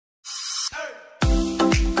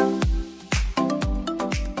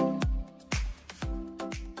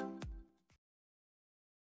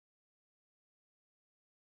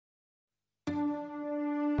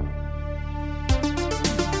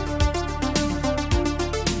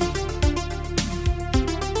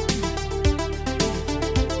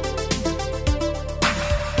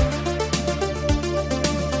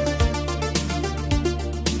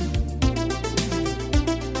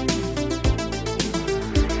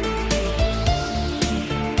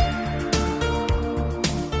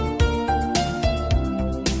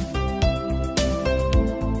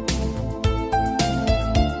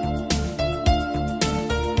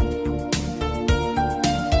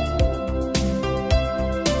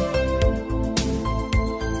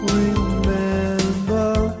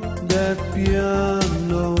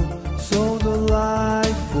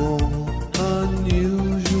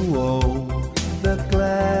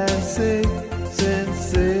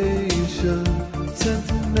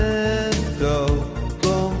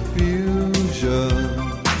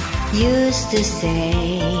to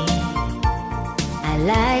say I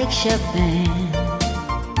like Chopin.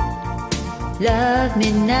 Love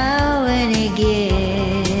me now and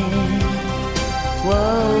again.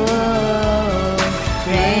 Whoa, whoa.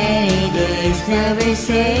 Rainy days never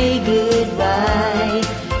say goodbye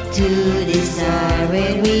to desire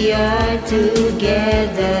when we are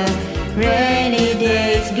together. Rainy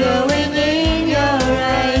days growing in your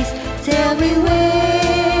eyes. Tell me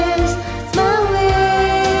where's my way.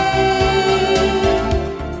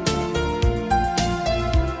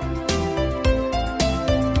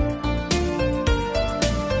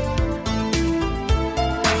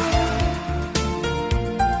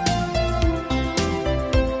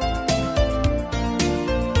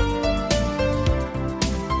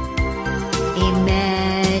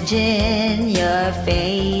 Imagine your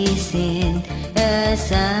face in a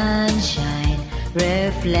sunshine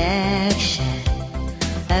reflection,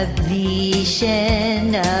 a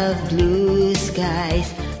vision of blue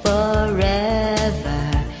skies, forever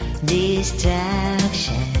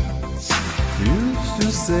distractions. Used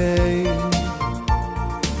to say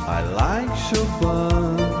I like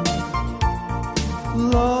Chopin.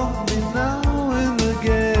 Love me now and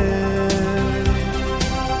again.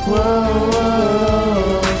 Whoa,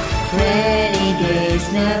 whoa. Rainy days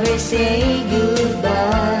never say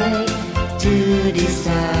goodbye to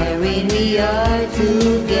desire when we are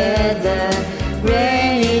together.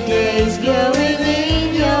 Rainy days growing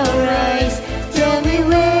in your eyes. Tell me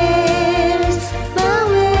where's my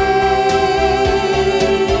way.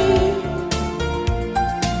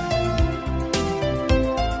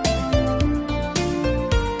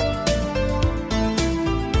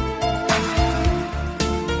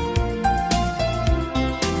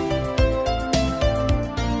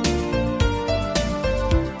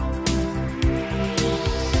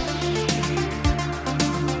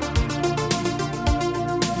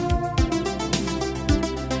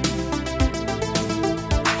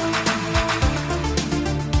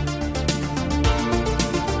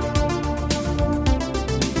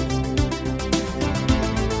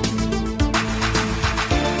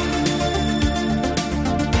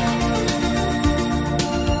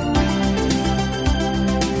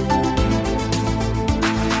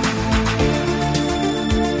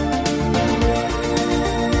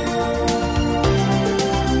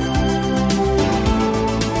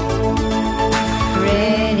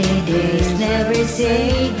 Never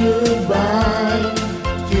say goodbye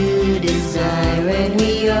to desire when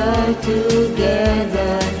we are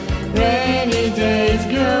together. Rainy days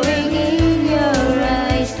growing in your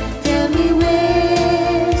eyes. Tell me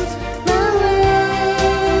where's my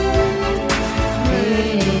way.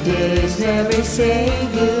 Rainy days never say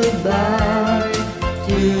goodbye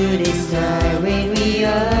to desire.